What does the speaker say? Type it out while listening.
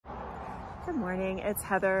Good morning, it's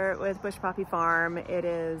Heather with Bush Poppy Farm. It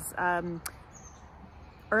is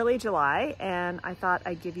early July and I thought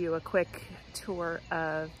I'd give you a quick tour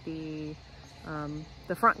of the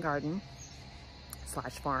front garden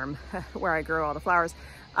slash farm where I grow all the flowers.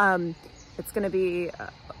 It's going to be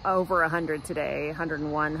over 100 today,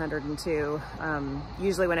 101, 102.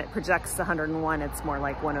 Usually when it projects 101, it's more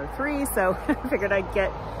like 103. So I figured I'd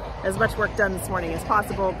get as much work done this morning as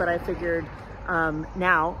possible, but I figured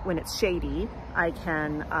now when it's shady, I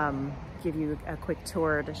can give you a quick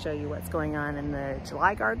tour to show you what's going on in the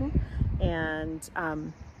July garden. And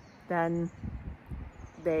then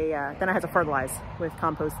I have to fertilize with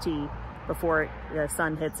compost tea before the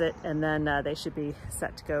sun hits it, and then they should be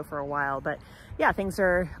set to go for a while. But yeah, things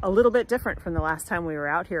are a little bit different from the last time we were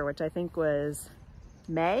out here, which I think was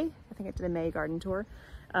May. I think I did a May garden tour.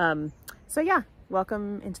 So yeah,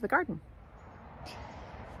 welcome into the garden.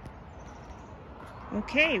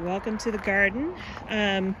 Okay, welcome to the garden.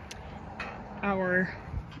 Our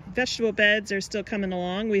vegetable beds are still coming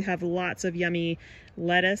along. We have lots of yummy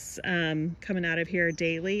lettuce coming out of here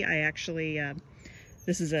daily. I actually,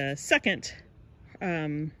 this is a second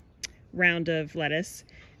round of lettuce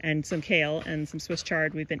and some kale and some Swiss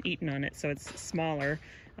chard. We've been eating on it, so it's smaller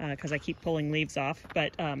because I keep pulling leaves off,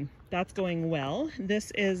 but that's going well.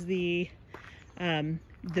 This is the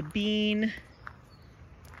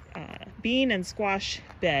bean and squash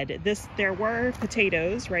bed. There were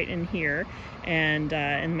potatoes right in here, and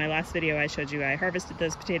in my last video I showed you I harvested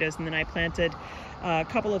those potatoes, and then I planted a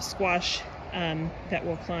couple of squash that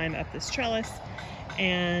will climb up this trellis.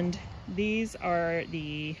 And these are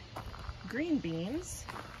the green beans.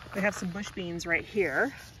 We have some bush beans right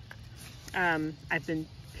here. I've been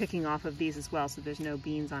picking off of these as well, so there's no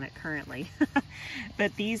beans on it currently.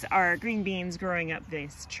 But these are green beans growing up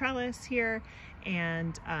this trellis here,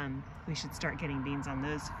 and we should start getting beans on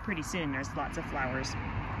those pretty soon. There's lots of flowers.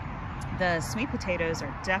 The sweet potatoes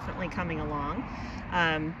are definitely coming along.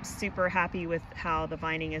 Super happy with how the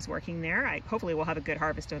vining is working there. Hopefully we'll have a good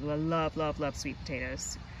harvest. I love, love, love sweet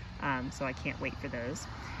potatoes. So I can't wait for those.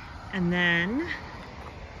 And then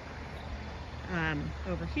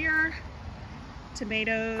over here,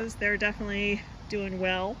 tomatoes, they're definitely doing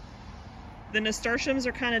well. The nasturtiums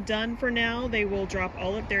are kind of done for now. They will drop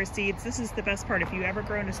all of their seeds. This is the best part. If you ever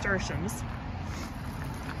grow nasturtiums,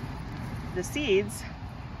 the seeds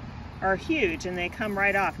are huge and they come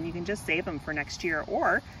right off, and you can just save them for next year,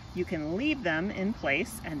 or you can leave them in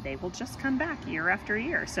place and they will just come back year after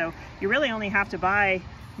year. So you really only have to buy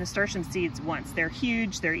nasturtium seeds once. They're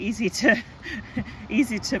huge, they're easy to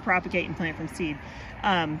easy to propagate and plant from seed.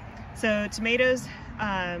 So tomatoes,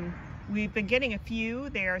 we've been getting a few.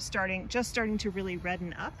 They are just starting to really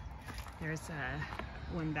redden up. There's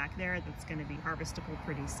one back there that's going to be harvestable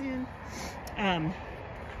pretty soon.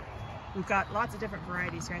 We've got lots of different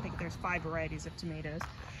varieties here. I think there's 5 varieties of tomatoes.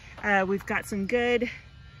 We've got some good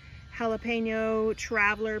jalapeno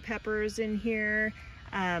traveler peppers in here.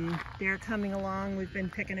 They're coming along. We've been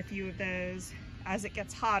picking a few of those. As it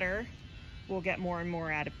gets hotter, we'll get more and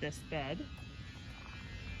more out of this bed.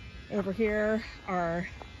 Over here, our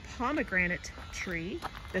pomegranate tree.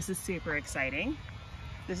 This is super exciting.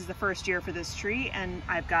 This is the first year for this tree, and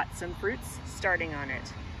I've got some fruits starting on it.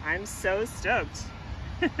 I'm so stoked.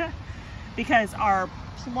 Because our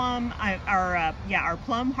plum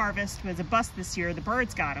harvest was a bust this year. The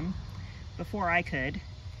birds got them before I could.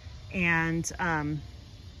 And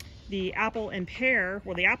the apple and pear,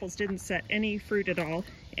 well, the apples didn't set any fruit at all,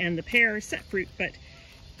 and the pear set fruit, but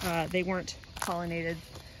they weren't pollinated,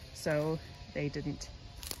 so they didn't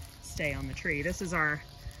stay on the tree. This is our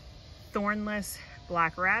thornless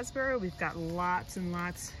black raspberry. We've got lots and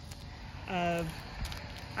lots of,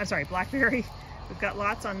 blackberry. We've got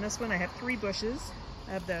lots on this one. I have 3 bushes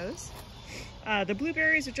of those. The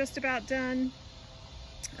blueberries are just about done.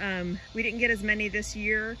 We didn't get as many this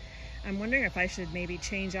year. I'm wondering if I should maybe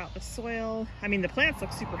change out the soil. I mean, the plants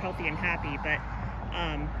look super healthy and happy, but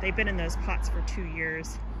they've been in those pots for 2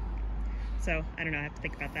 years. So I don't know, I have to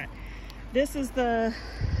think about that. This is the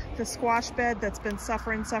squash bed that's been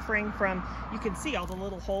suffering from, you can see all the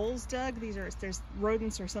little holes dug. There's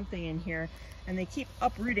rodents or something in here, and they keep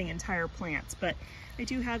uprooting entire plants. But I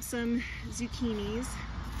do have some zucchinis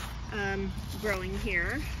growing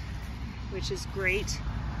here, which is great.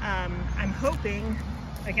 I'm hoping,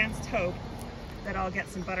 against hope, that I'll get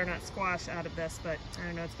some butternut squash out of this, but I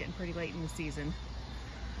don't know, it's getting pretty late in the season.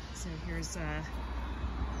 So here's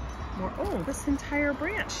more. Oh, this entire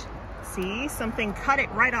branch. See, something cut it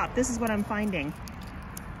right off. This is what I'm finding.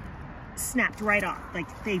 Snapped right off. Like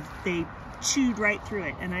they chewed right through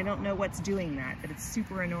it, and I don't know what's doing that, but it's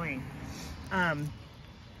super annoying.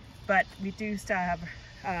 But but we do still have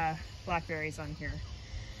blackberries on here.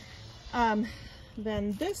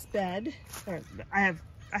 Then this bed, I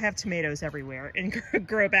have tomatoes everywhere in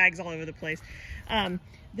grow bags all over the place.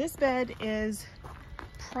 This bed is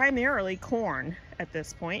primarily corn at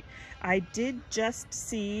this point. I did just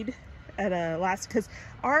seed at a last, because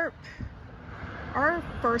our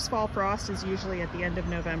first fall frost is usually at the end of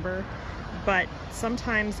November, but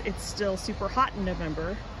sometimes it's still super hot in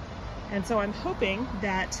November. And so I'm hoping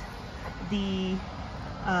that the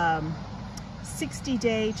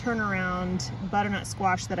 60-day turnaround butternut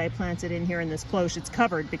squash that I planted in here in this cloche, it's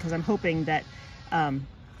covered because I'm hoping that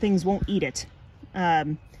things won't eat it.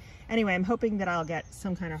 Anyway, I'm hoping that I'll get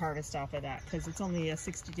some kind of harvest off of that because it's only a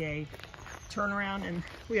 60-day turnaround and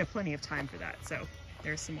we have plenty of time for that. So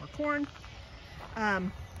there's some more corn.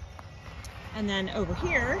 And then over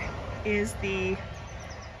here is the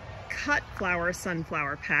cut flower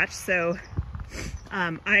sunflower patch. So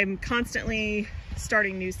I'm constantly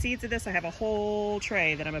starting new seeds of this. I have a whole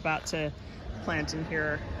tray that I'm about to plant in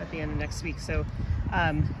here at the end of next week. So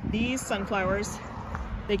these sunflowers,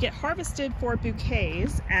 they get harvested for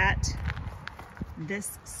bouquets at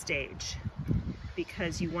this stage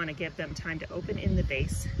because you want to give them time to open in the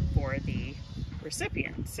vase for the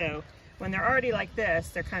recipient. So when they're already like this,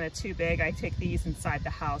 they're kind of too big. I take these inside the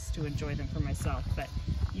house to enjoy them for myself, but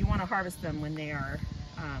you want to harvest them when they are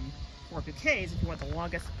for bouquets. If you want the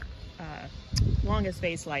longest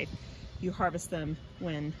vase life, you harvest them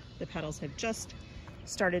when the petals have just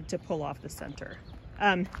started to pull off the center.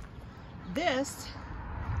 This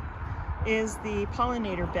is the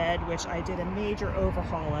pollinator bed, which I did a major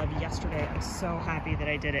overhaul of yesterday. I'm so happy that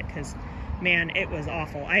I did it because, man, it was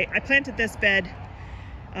awful. I planted this bed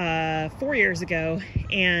 4 years ago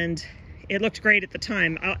and it looked great at the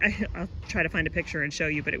time. I'll try to find a picture and show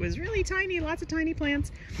you, but it was really tiny, lots of tiny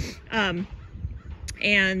plants.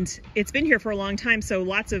 And it's been here for a long time, so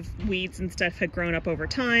lots of weeds and stuff had grown up over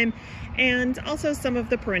time. And also some of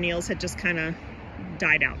the perennials had just kind of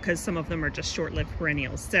died out because some of them are just short-lived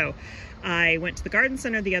perennials. So I went to the garden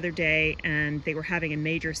center the other day and they were having a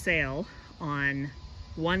major sale on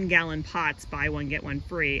 1 gallon pots, buy one, get one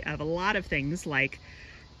free, of a lot of things like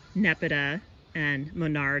Nepeta and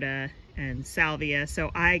Monarda and Salvia. So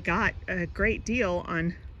I got a great deal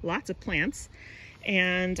on lots of plants.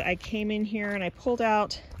 And I came in here and I pulled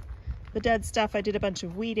out the dead stuff. I did a bunch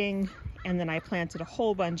of weeding and then I planted a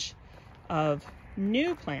whole bunch of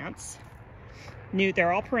new plants.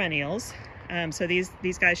 They're all perennials. So these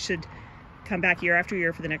guys should come back year after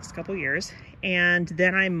year for the next couple years. And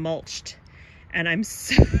then I mulched and I'm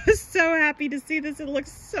so happy to see this. It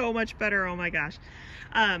looks so much better. Oh my gosh.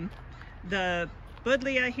 The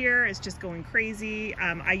Buddleia here is just going crazy.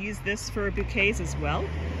 I use this for bouquets as well.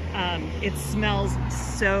 It smells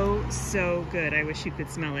so good. I wish you could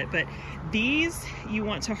smell it. But these you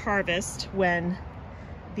want to harvest when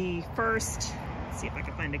the first, let's see if I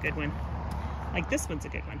can find a good one. Like this one's a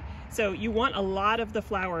good one. So you want a lot of the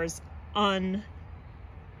flowers unopened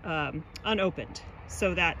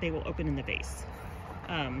so that they will open in the vase.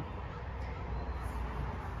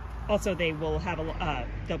 Also, they will have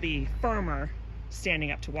they'll be firmer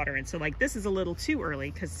standing up to water in. So like this is a little too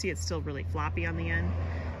early because see, it's still really floppy on the end.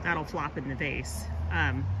 That'll flop in the vase.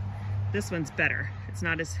 This one's better.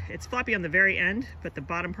 It's floppy on the very end, but the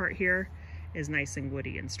bottom part here is nice and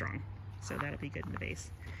woody and strong. So that'll be good in the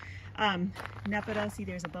vase. Nepeta, see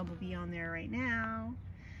there's a bumblebee on there right now.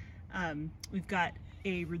 We've got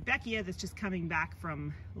a Rudbeckia that's just coming back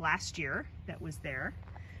from last year that was there.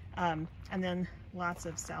 And then lots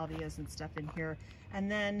of salvias and stuff in here.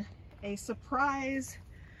 And then a surprise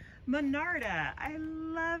Monarda. I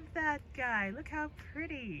love that guy. Look how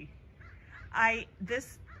pretty. I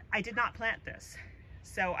did not plant this.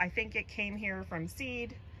 So I think it came here from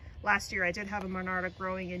seed. Last year I did have a Monarda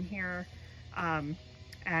growing in here. And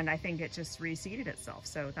I think it just reseeded itself.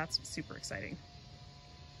 So that's super exciting.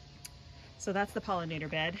 So that's the pollinator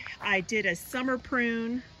bed. I did a summer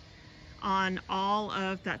prune on all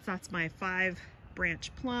of that. That's my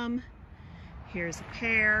 5-branch plum. Here's a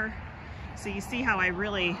pear. So you see how I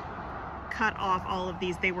really cut off all of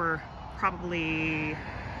these. They were probably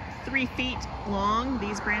 3 feet long,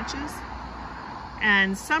 these branches.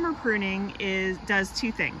 And summer pruning does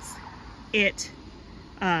 2 things. It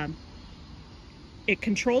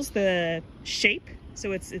controls the shape,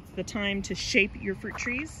 so it's the time to shape your fruit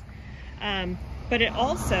trees. But it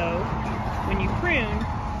also, when you prune,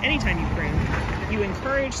 anytime you prune, you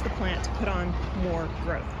encourage the plant to put on more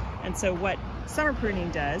growth. And so what summer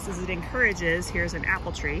pruning does is it encourages, here's an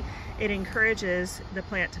apple tree, it encourages the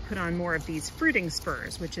plant to put on more of these fruiting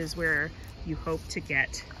spurs, which is where you hope to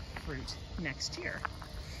get fruit next year.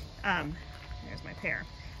 There's my pear.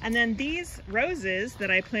 And then these roses that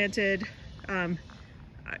I planted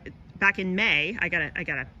back in May, I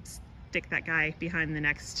gotta stick that guy behind the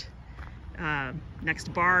next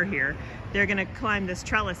bar here. They're gonna climb this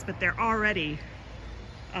trellis, but they're already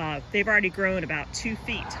they've already grown about 2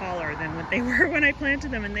 feet taller than what they were when I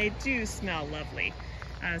planted them, and they do smell lovely.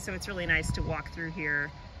 So it's really nice to walk through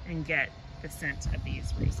here and get the scent of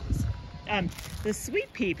these roses. The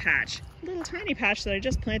sweet pea patch, little tiny patch that I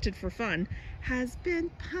just planted for fun, has been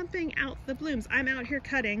pumping out the blooms. I'm out here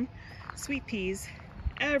cutting sweet peas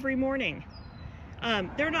every morning.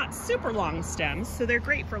 They're not super long stems, so they're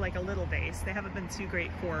great for like a little vase. They haven't been too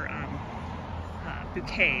great for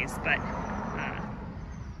bouquets, but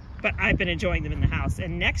I've been enjoying them in the house.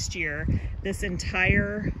 And next year, this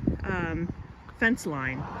entire fence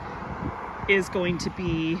line is going to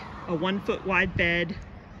be a 1 foot wide bed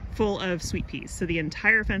full of sweet peas. So the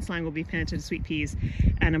entire fence line will be planted with sweet peas,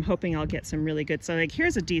 and I'm hoping I'll get some really good, so like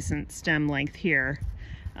here's a decent stem length here.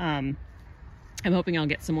 I'm hoping I'll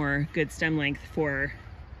get some more good stem length for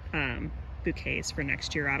bouquets for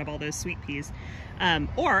next year out of all those sweet peas.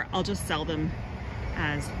 Or I'll just sell them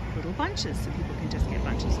as little bunches so people can just get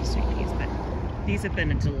bunches of sweet peas. But these have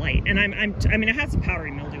been a delight. And I mean, it has some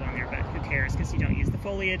powdery mildew on there, but who cares, because you don't use the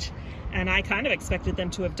foliage. And I kind of expected them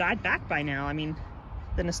to have died back by now. I mean,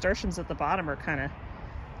 the nasturtiums at the bottom are kind of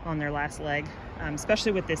on their last leg,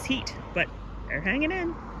 especially with this heat, but they're hanging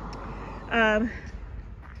in.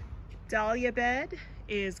 Dahlia bed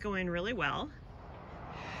is going really well.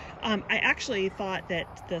 I actually thought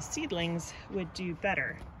that the seedlings would do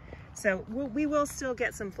better. So we will still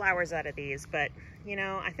get some flowers out of these, but you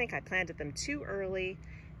know, I think I planted them too early,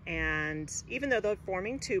 and even though they're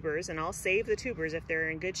forming tubers, and I'll save the tubers if they're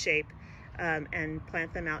in good shape and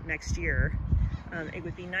plant them out next year, it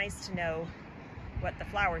would be nice to know what the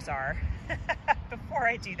flowers are before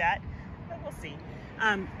I do that, but we'll see.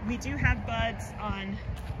 We do have buds on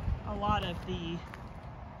a lot of the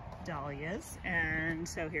dahlias, and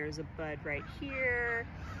so here's a bud right here.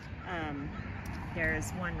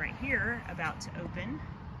 There's one right here about to open.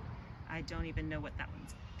 I don't even know what that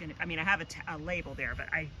one's gonna, I mean, I have a label there,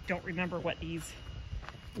 but I don't remember what these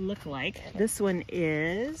look like. This one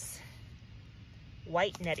is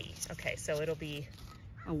white netty. Okay, so it'll be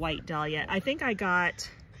a white dahlia. I think I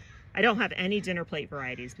don't have any dinner plate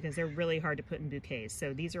varieties because they're really hard to put in bouquets.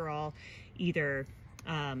 So these are all either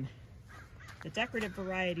the decorative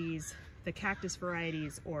varieties, the cactus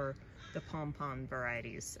varieties, or the pom-pom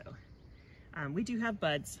varieties. So we do have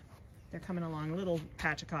buds. They're coming along, a little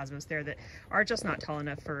patch of cosmos there that are just not tall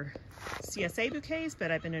enough for CSA bouquets,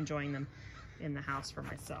 but I've been enjoying them in the house for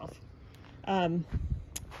myself.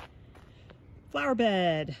 Flower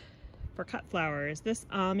bed for cut flowers. This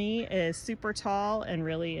Ami is super tall and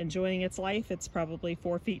really enjoying its life. It's probably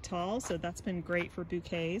 4 feet tall, so that's been great for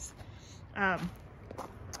bouquets.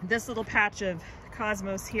 This little patch of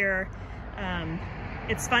cosmos here,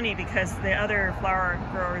 it's funny because the other flower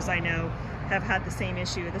growers I know have had the same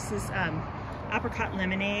issue. This is apricot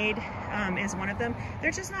lemonade is one of them.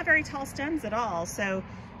 They're just not very tall stems at all. So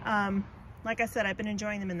like I said, I've been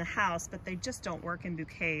enjoying them in the house, but they just don't work in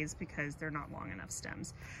bouquets because they're not long enough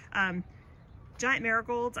stems. Giant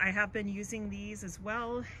marigolds, I have been using these as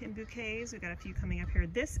well in bouquets. We've got a few coming up here.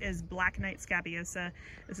 This is Black Knight Scabiosa.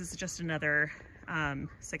 This is just another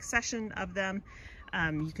succession of them.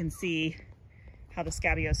 You can see how the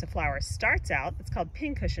Scabiosa flower starts out. It's called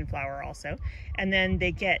pincushion flower also. And then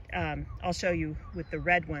they get, I'll show you with the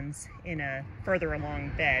red ones in a further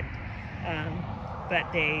along bed,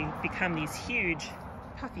 but they become these huge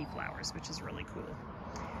puffy flowers, which is really cool.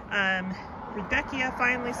 Rudbeckia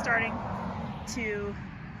finally starting to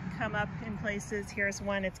come up in places. Here's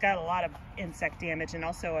one, it's got a lot of insect damage and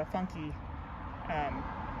also a funky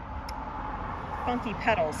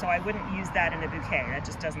petals, so I wouldn't use that in a bouquet. That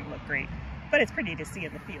just doesn't look great, but it's pretty to see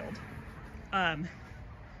in the field.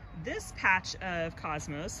 This patch of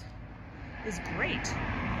cosmos is great.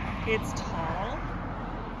 It's tall.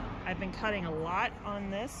 I've been cutting a lot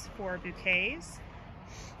on this for bouquets.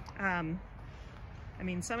 I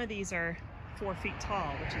mean, some of these are 4 feet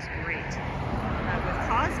tall, which is great. With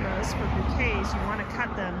cosmos for bouquets, you want to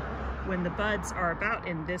cut them when the buds are about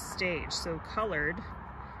in this stage, so colored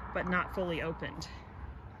but not fully opened,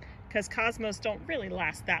 because cosmos don't really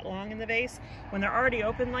last that long in the vase. When they're already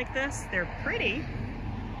open like this, they're pretty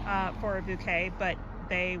for a bouquet, but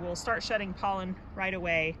they will start shedding pollen right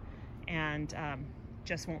away and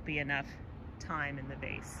just won't be enough time in the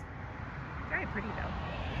vase. Very pretty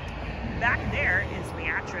though. Back there is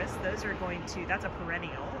Beatrice. Those are going to, that's a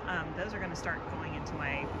perennial. Those are going to start going into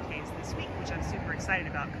my bouquets this week, which I'm super excited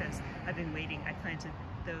about because I've been waiting. I planted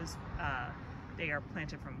those, they are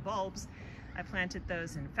planted from bulbs. I planted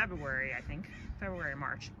those in February, I think, February or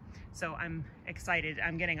March. So I'm excited.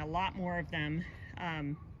 I'm getting a lot more of them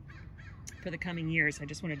for the coming years. I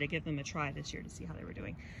just wanted to give them a try this year to see how they were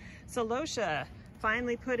doing. Celosia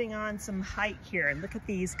finally putting on some height here, and look at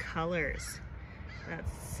these colors.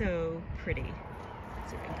 That's so pretty.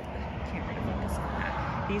 Let's see if I can get the camera to focus on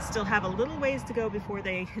that. These still have a little ways to go before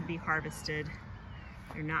they could be harvested.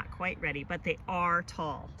 They're not quite ready, but they are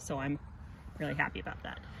tall, so I'm really happy about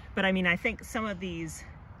that. But I mean, I think some of these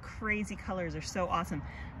crazy colors are so awesome.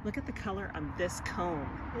 Look at the color on this cone.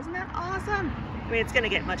 Isn't that awesome? I mean, it's gonna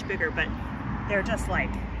get much bigger, but they're just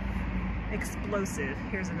like explosive.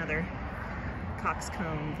 Here's another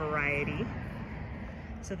coxcomb variety.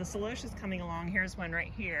 So the Celosia is coming along. Here's one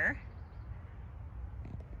right here.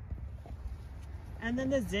 And then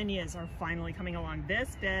the zinnias are finally coming along.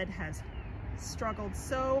 This bed has struggled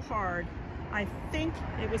so hard. I think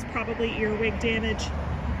it was probably earwig damage,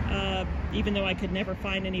 even though I could never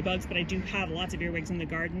find any bugs, but I do have lots of earwigs in the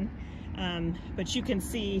garden. But you can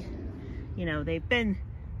see, you know,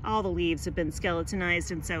 all the leaves have been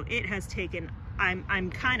skeletonized, and so it has taken,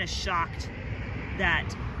 I'm kind of shocked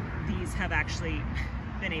that these have actually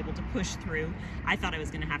been able to push through. I thought I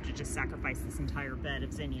was gonna have to just sacrifice this entire bed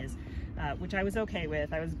of zinnias, which I was okay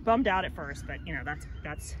with. I was bummed out at first, but you know,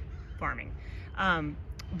 that's farming.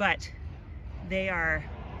 But they are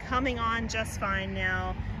coming on just fine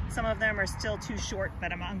now. Some of them are still too short,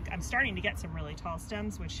 but I'm starting to get some really tall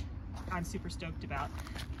stems, which I'm super stoked about.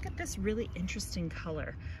 Look at this really interesting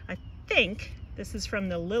color. I think this is from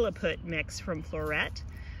the Lilliput mix from Floret.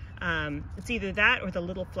 It's either that or the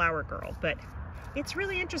Little Flower Girl, but it's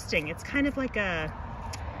really interesting. It's kind of like a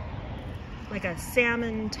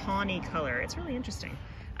salmon tawny color. It's really interesting.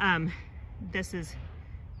 This is,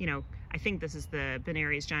 you know, I think this is the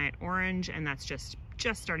Benary's Giant Orange, and that's just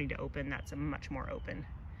starting to open. That's a much more open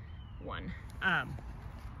one.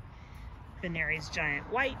 Benary's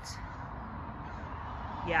Giant White.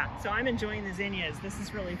 Yeah, so I'm enjoying the zinnias. This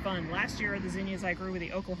is really fun. Last year, the zinnias I grew with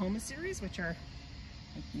the Oklahoma series, which are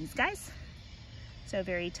like these guys. So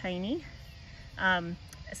very tiny.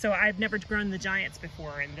 So I've never grown the giants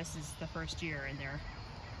before, and this is the first year, and they're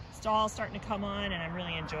all starting to come on, and I'm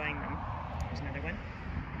really enjoying them. There's another one.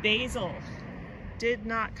 Basil did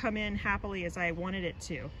not come in happily as I wanted it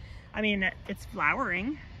to. I mean, it's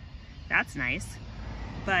flowering. That's nice.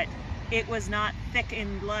 But it was not thick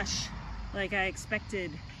and lush like I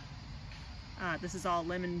expected. This is all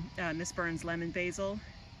lemon, Miss Burns lemon basil.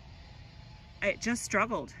 It just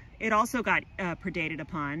struggled. It also got predated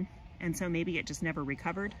upon, and so maybe it just never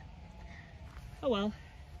recovered. Oh well,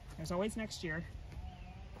 there's always next year.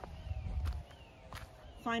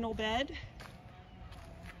 Final bed.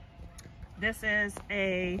 This is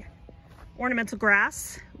a ornamental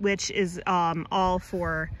grass, which is all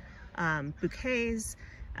for bouquets.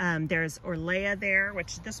 There's Orlea there,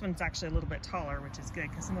 which this one's actually a little bit taller, which is good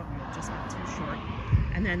because some of them have just been too short.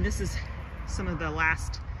 And then this is some of the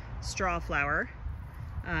last straw flower.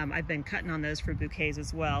 I've been cutting on those for bouquets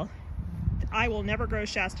as well. I will never grow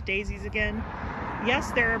Shasta daisies again.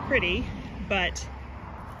 Yes, they're pretty, but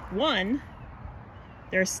one,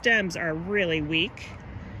 their stems are really weak.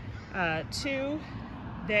 Two,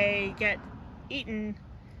 they get eaten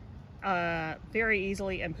very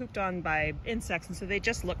easily and pooped on by insects, and so they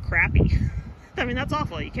just look crappy. I mean, that's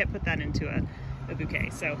awful. You can't put that into a bouquet.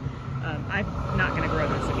 So I'm not going to grow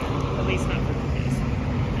this again, at least not for bouquets.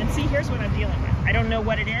 And see, here's what I'm dealing with. I don't know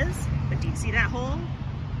what it is, but do you see that hole?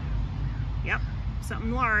 Yep,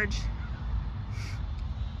 something large.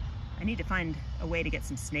 I need to find a way to get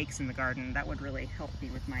some snakes in the garden. That would really help me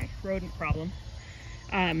with my rodent problem.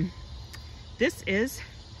 This is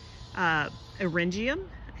Eryngium.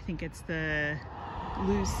 I think it's the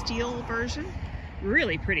blue steel version.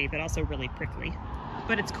 Really pretty, but also really prickly.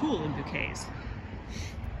 But it's cool in bouquets.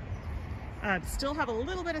 Still have a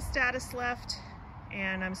little bit of status left,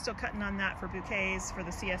 and I'm still cutting on that for bouquets for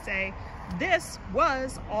the CSA. This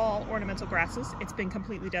was all ornamental grasses. It's been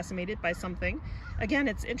completely decimated by something. Again,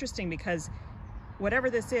 it's interesting because whatever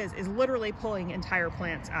this is literally pulling entire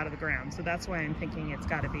plants out of the ground. So that's why I'm thinking it's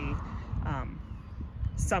got to be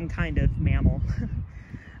some kind of mammal.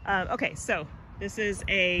 Okay, so this was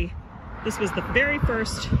the very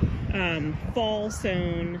first fall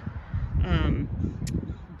sown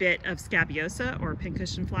bit of Scabiosa or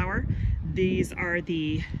pincushion flower. These are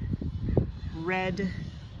the red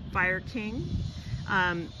Fire King.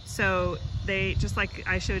 So they, just like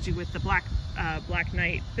I showed you with the Black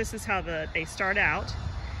Knight, this is how they start out,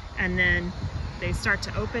 and then they start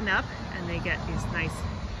to open up and they get these nice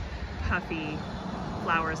puffy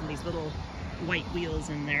flowers and these little white wheels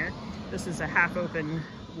in there. This is a half open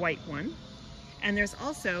white one. And there's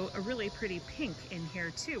also a really pretty pink in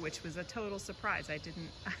here too, which was a total surprise. I didn't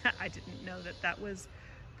know that that was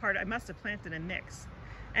part. I must have planted a mix.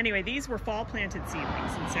 Anyway, these were fall planted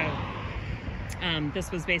seedlings, and so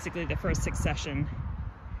this was basically the first succession.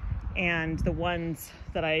 And the ones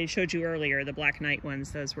that I showed you earlier, the Black Knight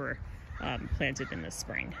ones, those were planted in the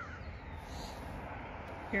spring.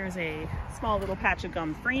 Here's a small little patch of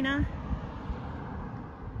Gomphrena,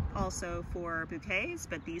 also for bouquets,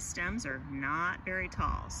 but these stems are not very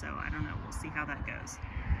tall, so I don't know, we'll see how that goes.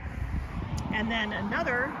 And then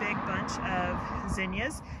another big bunch of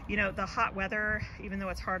zinnias. You know, the hot weather, even though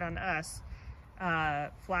it's hard on us,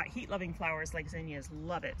 heat-loving flowers like zinnias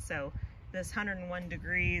love it. So this 101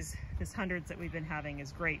 degrees, this hundreds that we've been having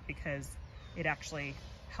is great because it actually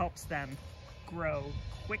helps them grow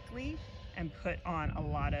quickly and put on a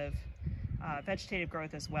lot of vegetative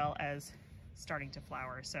growth as well as starting to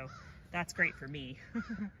flower. So that's great for me.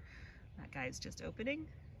 That guy is just opening.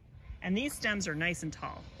 And these stems are nice and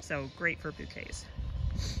tall, so great for bouquets.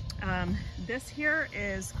 This here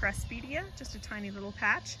is Cresspedia, just a tiny little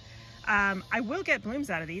patch. I will get blooms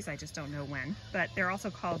out of these, I just don't know when, but they're also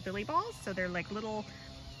called billy balls, so they're like little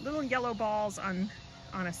yellow balls on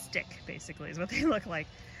a stick, basically, is what they look like.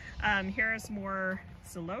 Here's more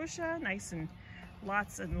celosia, nice and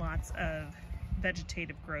lots of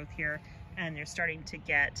vegetative growth here, and they're starting to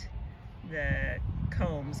get the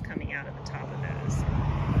combs coming out of the top of those.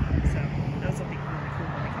 So those will be really cool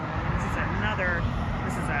when they come along.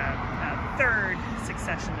 This is a third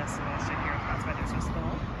succession of celosia here. That's why they're so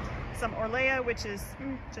small. Some Orlea, which is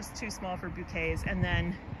just too small for bouquets, and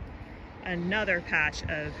then another patch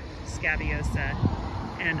of Scabiosa.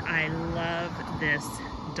 And I love this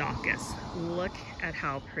Daucus. Look at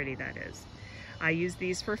how pretty that is. I use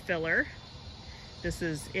these for filler. This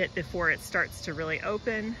is it before it starts to really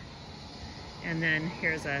open. And then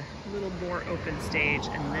here's a little more open stage,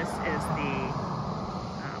 and this is the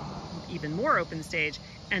even more open stage.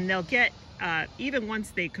 And they'll get, even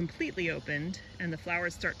once they completely opened and the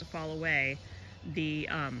flowers start to fall away, the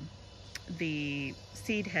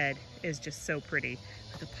seed head is just so pretty.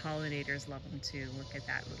 The pollinators love them too. Look at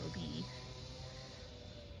that little bee.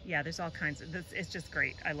 Yeah, there's all kinds of, it's just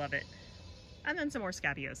great. I love it. And then some more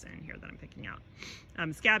Scabiosa in here that I'm picking out.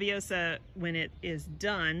 Scabiosa, when it is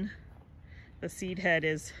done, the seed head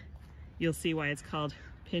is, you'll see why it's called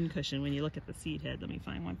pincushion when you look at the seed head. Let me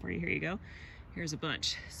find one for you. Here you go. Here's a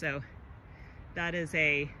bunch. So that is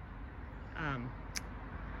a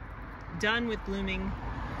done with blooming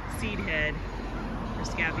seed head for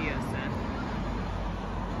Scabiosa.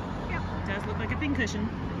 Yeah, it does look like a pincushion.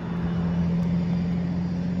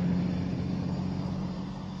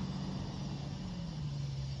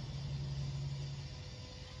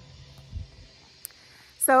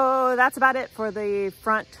 So that's about it for the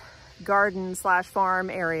front garden slash farm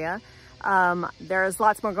area. There's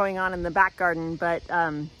lots more going on in the back garden, but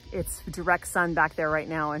it's direct sun back there right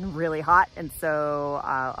now and really hot. And so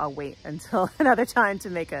I'll wait until another time to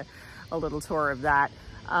make a little tour of that.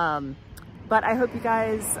 But I hope you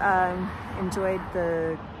guys enjoyed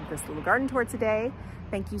this little garden tour today.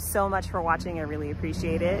 Thank you so much for watching. I really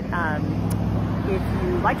appreciate it. If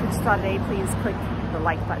you liked what you saw today, please click the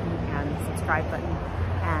like button and subscribe button.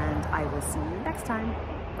 And I will see you next time.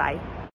 Bye.